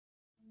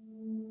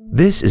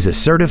This is a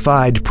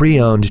certified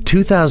pre-owned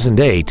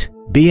 2008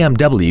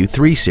 BMW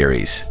 3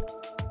 Series.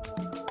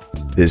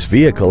 This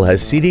vehicle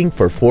has seating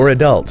for 4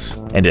 adults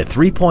and a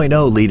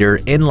 3.0-liter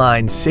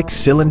inline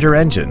 6-cylinder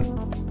engine.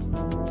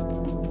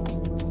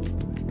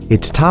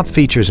 Its top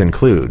features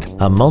include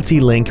a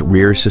multi-link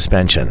rear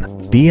suspension,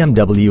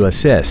 BMW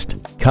Assist,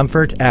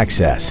 Comfort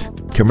Access,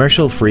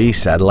 commercial-free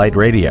satellite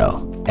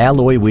radio,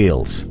 alloy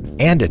wheels,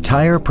 and a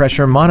tire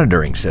pressure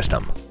monitoring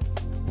system.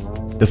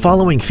 The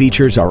following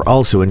features are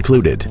also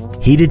included: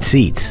 heated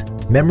seats,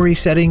 memory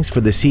settings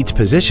for the seat's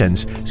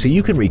positions so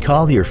you can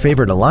recall your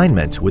favorite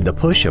alignments with the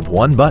push of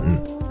one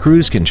button,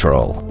 cruise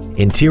control,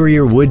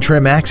 interior wood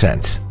trim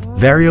accents,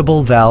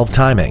 variable valve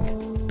timing,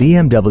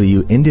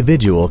 BMW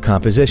individual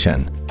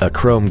composition, a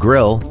chrome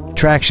grille,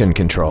 traction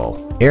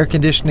control, air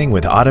conditioning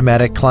with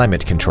automatic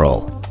climate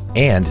control,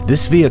 and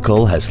this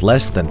vehicle has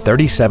less than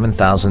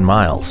 37,000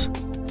 miles.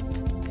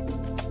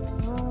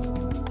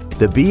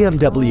 The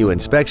BMW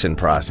inspection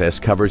process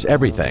covers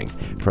everything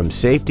from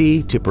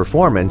safety to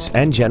performance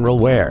and general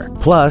wear.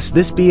 Plus,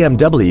 this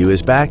BMW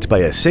is backed by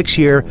a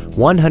 6-year,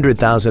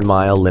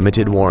 100,000-mile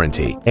limited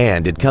warranty,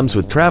 and it comes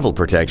with travel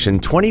protection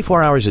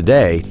 24 hours a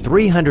day,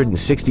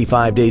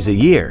 365 days a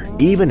year,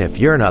 even if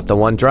you're not the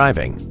one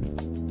driving.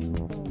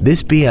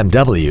 This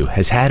BMW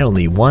has had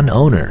only one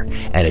owner,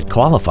 and it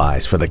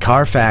qualifies for the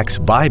Carfax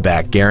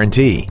buyback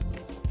guarantee.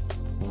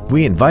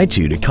 We invite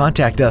you to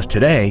contact us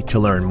today to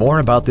learn more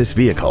about this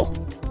vehicle.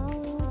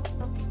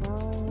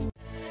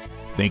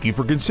 Thank you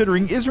for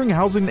considering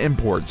Isringhausen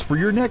Imports for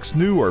your next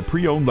new or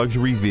pre-owned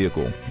luxury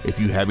vehicle. If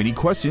you have any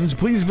questions,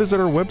 please visit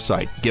our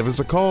website, give us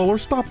a call, or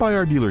stop by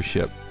our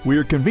dealership. We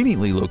are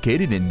conveniently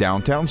located in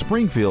downtown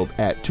Springfield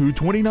at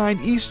 229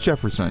 East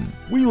Jefferson.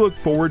 We look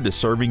forward to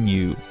serving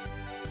you.